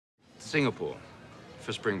Singapore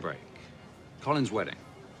for spring break. Colin's wedding.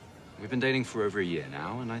 We've been dating for over a year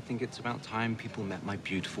now, and I think it's about time people met my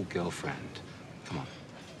beautiful girlfriend. Come on.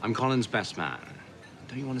 I'm Colin's best man.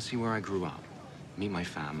 Don't you want to see where I grew up? Meet my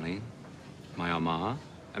family, my Ama,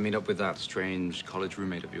 and meet up with that strange college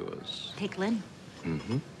roommate of yours. Take Lynn.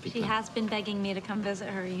 Mm-hmm. She has been begging me to come visit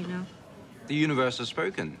her, you know. The universe has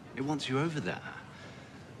spoken. It wants you over there.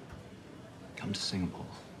 Come to Singapore.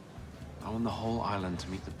 I want the whole island to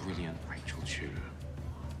meet the brilliant Rachel Chu.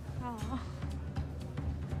 Aww.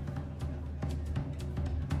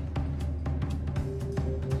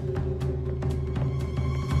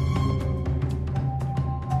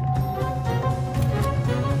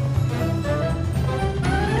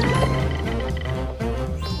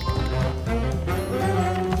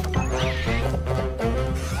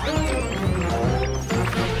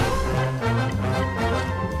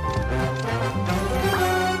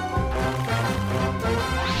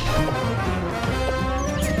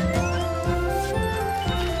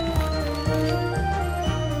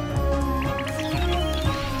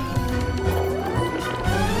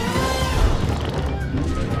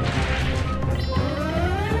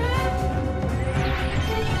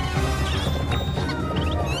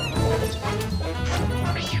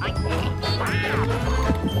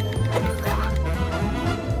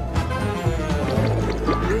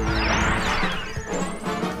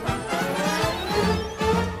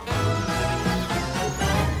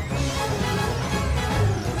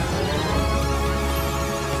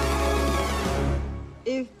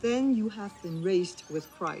 If then you have been raised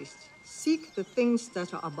with Christ, seek the things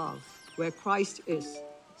that are above, where Christ is,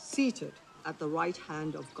 seated at the right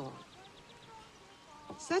hand of God.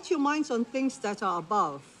 Set your minds on things that are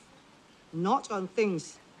above, not on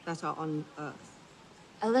things that are on earth.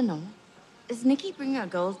 Eleanor, is Nikki bringing a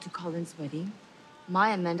girl to Colin's wedding?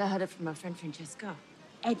 My Amanda heard it from her friend Francesca.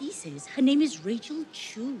 Eddie says her name is Rachel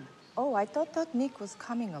Chu. Oh, I thought that Nick was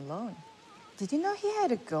coming alone. Did you know he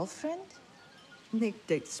had a girlfriend? Nick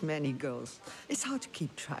dates many girls. It's hard to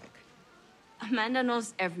keep track. Amanda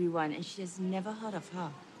knows everyone, and she has never heard of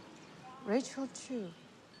her. Rachel Chu.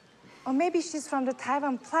 Or maybe she's from the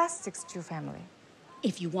Taiwan Plastics Chu family.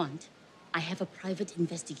 If you want, I have a private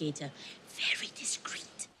investigator, very discreet.